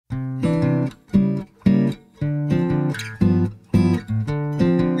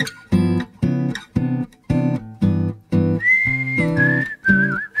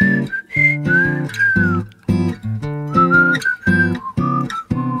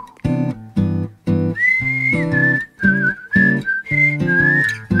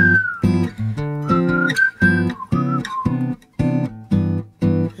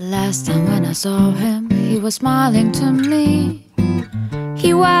saw him, he was smiling to me.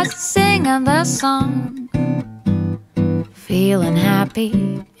 He was singing the song, feeling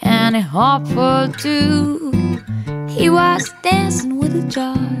happy and hopeful too. He was dancing with a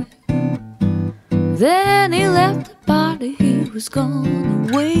joy. Then he left the party, he was gone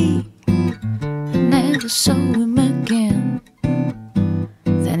away. I never saw him again.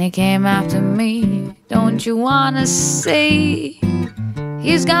 Then he came after me, don't you wanna see?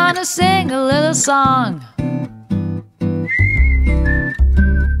 He's gonna sing a little song.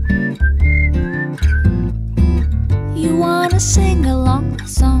 You wanna sing along the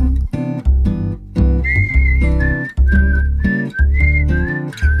song?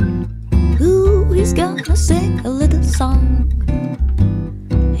 Ooh, he's gonna sing a little song.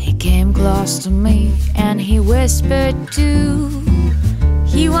 He came close to me and he whispered too.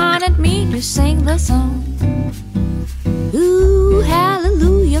 He wanted me to sing the song. Ooh,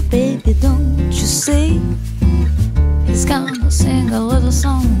 hallelujah, baby, don't you see? He's gonna sing a little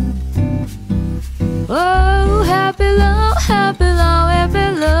song. Oh, happy love, happy love, happy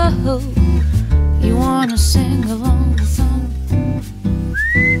love. You wanna sing along the song?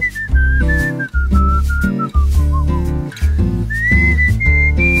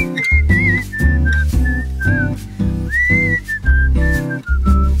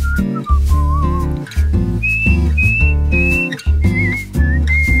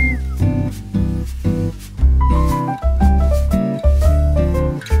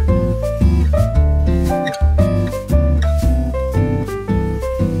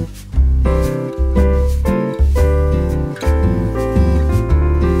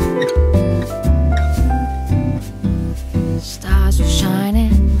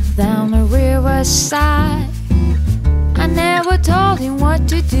 Side. I never told him what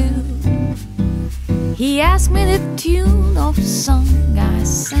to do. He asked me the tune of the song I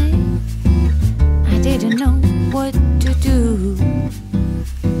sang. I didn't know what to do.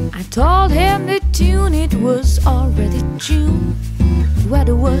 I told him the tune, it was already June. The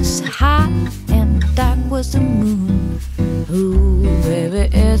weather was hot and dark was the moon. Ooh,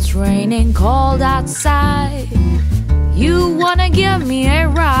 baby, it's raining cold outside. You wanna give me a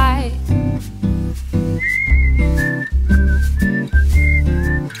ride?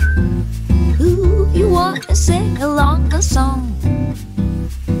 Ooh, you wanna sing along the song?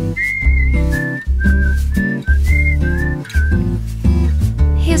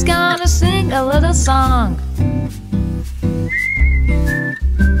 He's gonna sing a little song.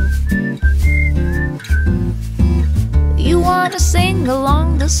 You wanna sing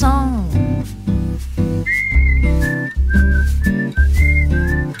along the song?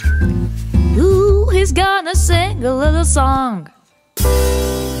 Ooh, he's gonna sing a little song.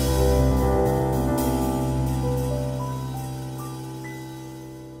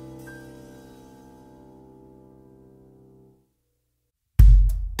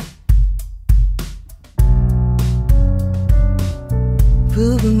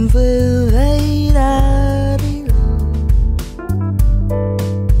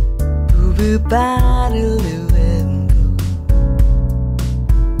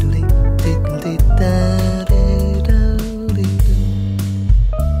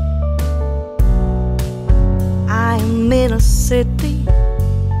 I'm in a city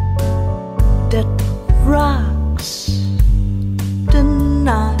that rocks the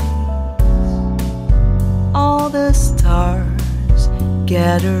night. All the stars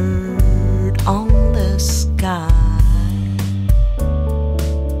gathered on the sky.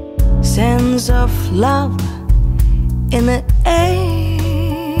 Sense of love in the air.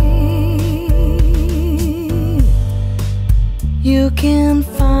 You can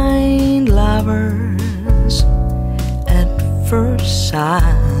find lovers at first sight.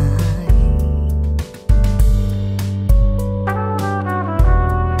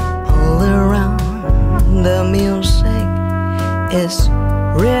 All around the music is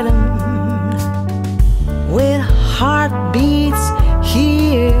rhythm with heartbeats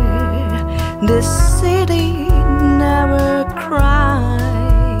here. The city never cries.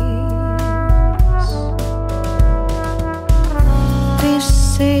 This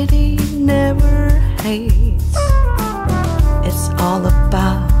city never hates. It's all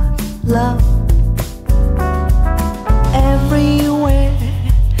about love. Everywhere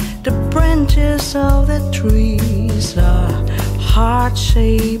the branches of the trees are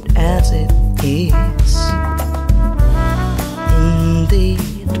heart-shaped as it is.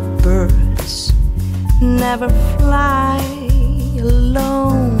 Indeed, birds never fly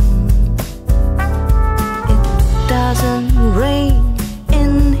alone. It doesn't rain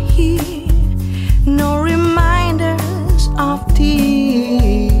in here, no reminders of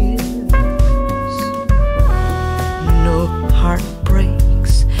tears.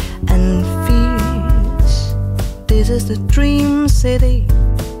 the dream city.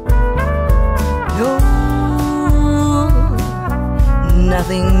 Oh,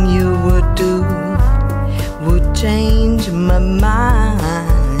 nothing you would do would change my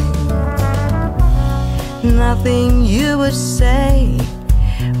mind. Nothing you would say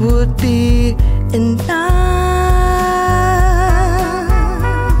would be enough.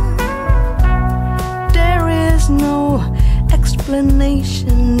 There is no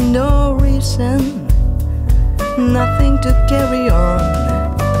explanation, no reason, nothing to carry on.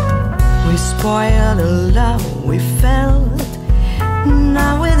 We spoiled the love we felt.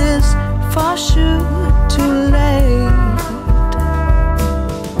 Now it is for sure too late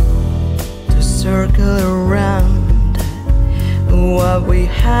to circle around what we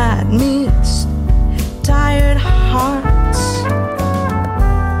had missed. Tired hearts,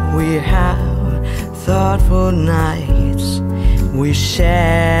 we have thoughtful nights we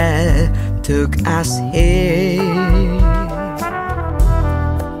shared took us here.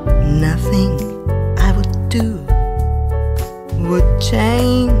 Nothing I would do would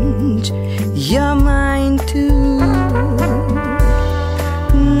change your mind too.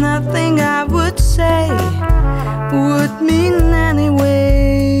 Nothing I would say would mean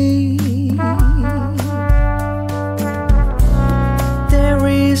anyway. There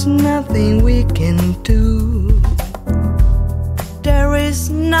is nothing we can do. There is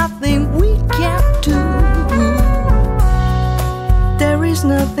nothing we can't do. There is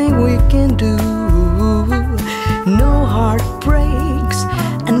nothing we can do. No heartbreaks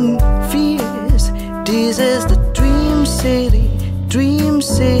and fears. This is the dream city, dream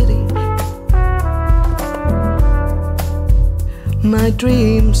city. My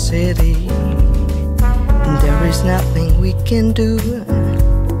dream city. There is nothing we can do.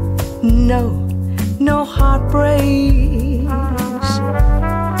 No, no heartbreaks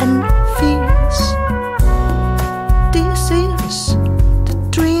and fears. This is the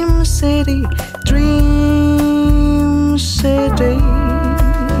dream city, dream city.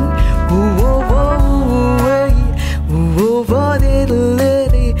 Ooh, oh, oh, hey. Ooh, oh, oh, little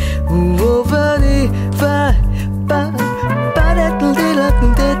lady. Ooh, oh, oh,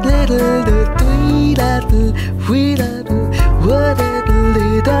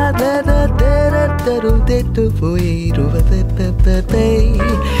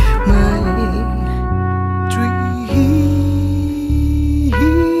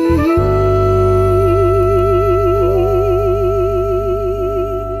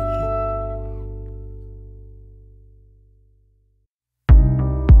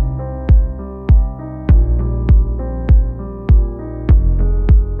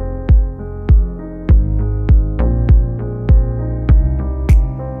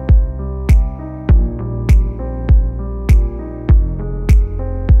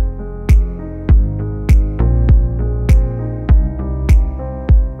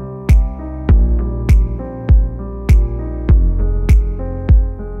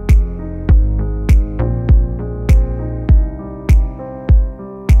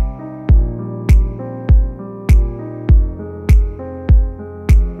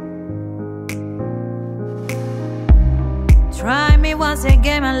 Try me once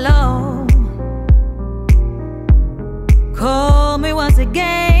again, my love. Call me once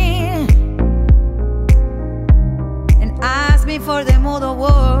again and ask me for the mother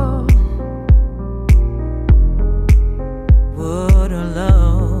world. What a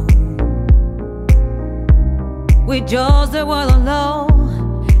love. We just the word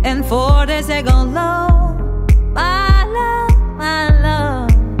alone, and for the second love, my love, my love.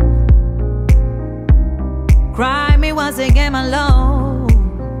 Cry me once again, my love.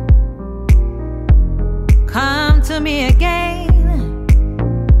 Come to me again.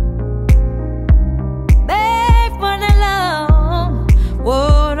 Beg for the love,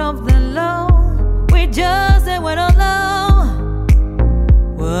 word of the Lord. We just say what a love,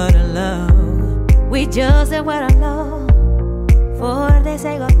 what a love. We just say what a love, for the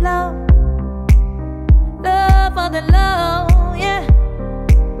sake of love, love for the love, yeah.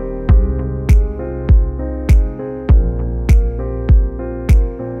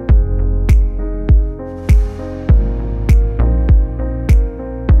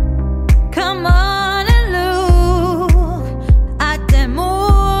 Come on and look at the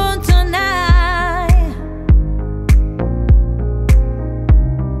moon tonight.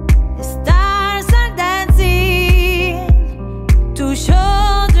 The stars are dancing to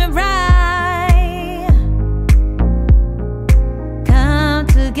show the right. Come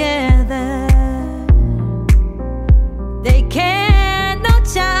together. They cannot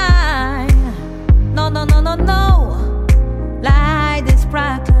shine. No, no, no, no, no. Like this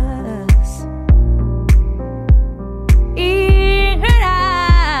practice.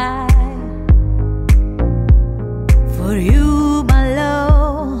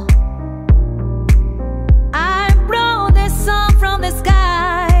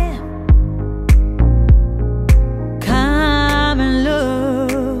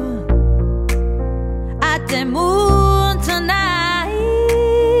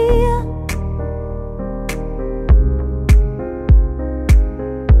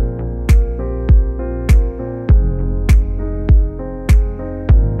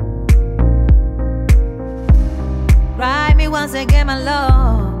 again, my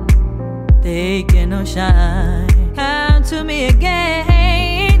love, taking no shine. Come to me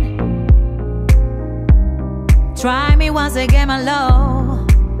again. Try me once again, my love.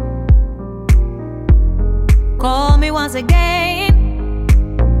 Call me once again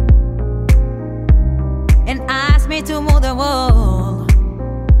and ask me to move the world.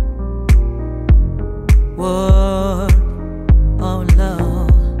 Word of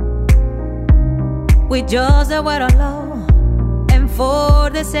love, with just a word of love, and for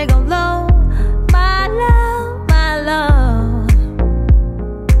the sake of love, my love, my love.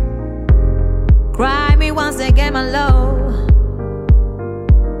 Cry me once again, my love.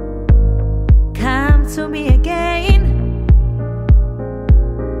 Come to me again.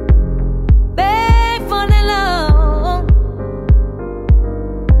 Beg for the love.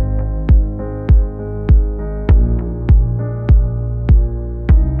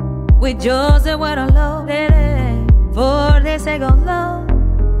 With just a word of love, for the sake of love,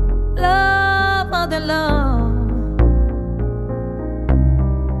 love of the love.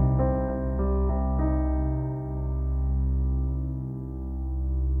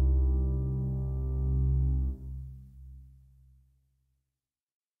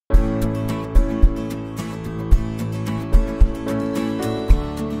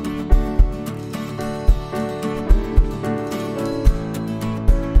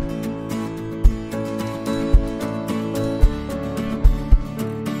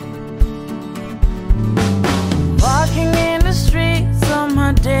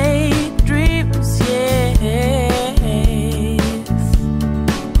 Daydreams, yes.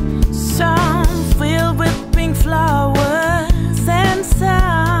 Some filled with pink flowers and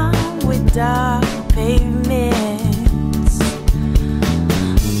some with dark pavements.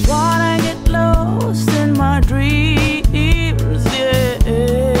 Wanna get lost in my dreams,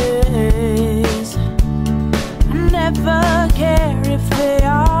 yes. I never care if they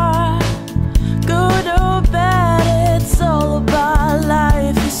are good or bad, it's all about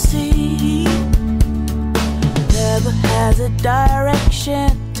life, you see. Never has a direction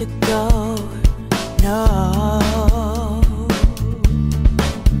to go, no.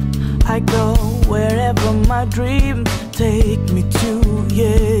 I go wherever my dreams take me to,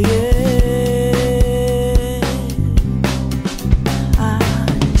 yeah, yeah. I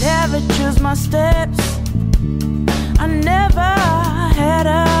never choose my steps, I never had a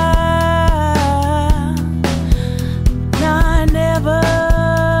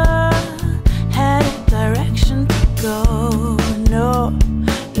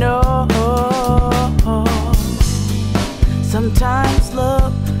sometimes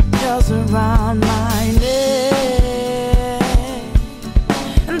love curls around my neck,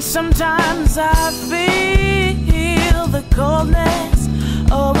 and sometimes I feel the coldness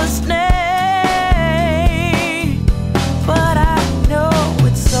of a snake. But I know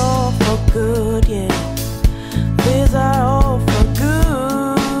it's all for good, yeah. These are all for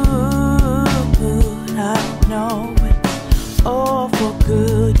good. I know it's all for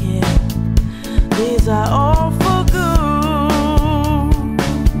good, yeah. These are all for good.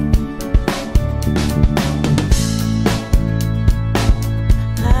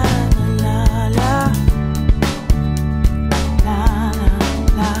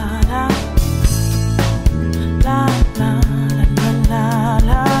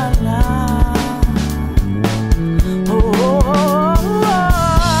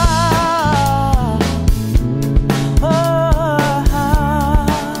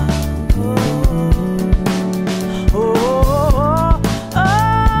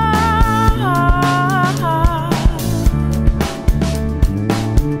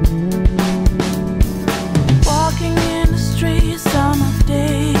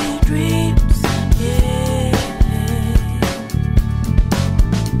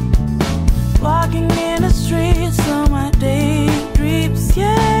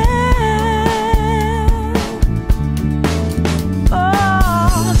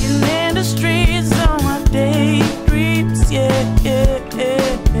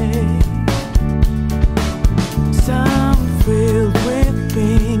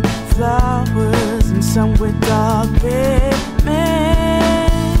 Some with dark pigments.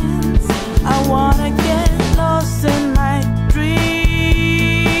 I wanna get lost in my dreams,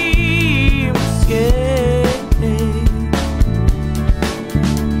 yeah.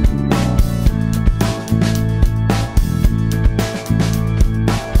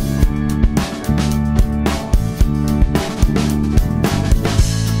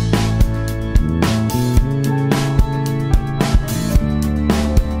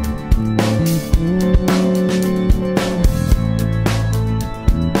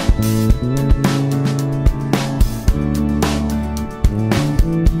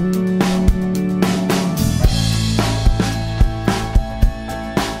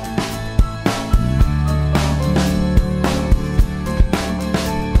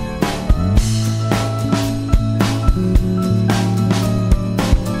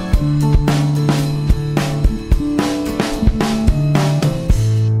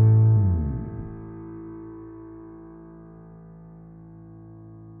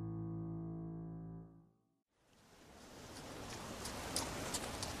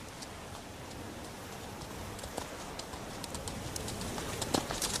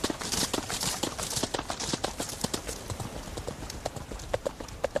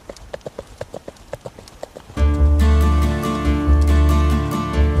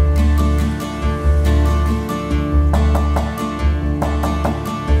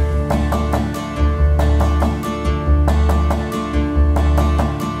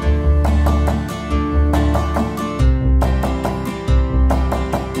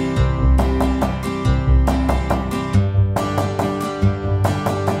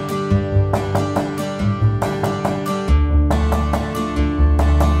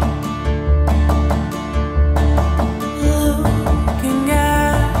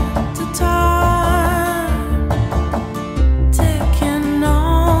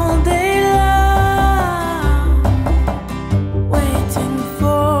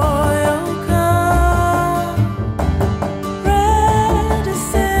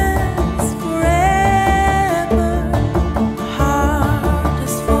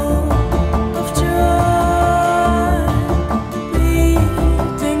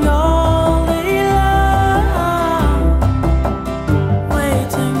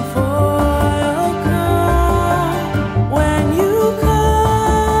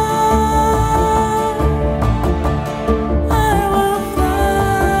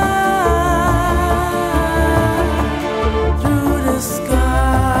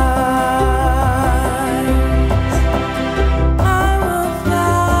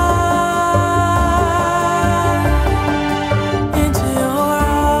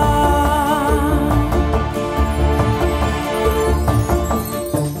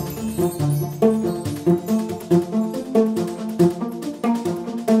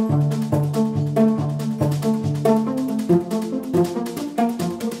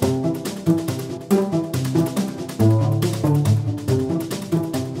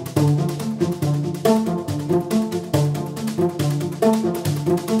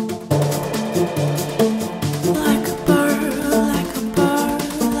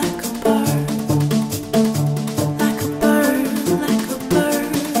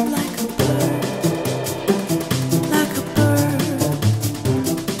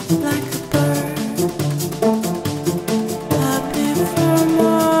 like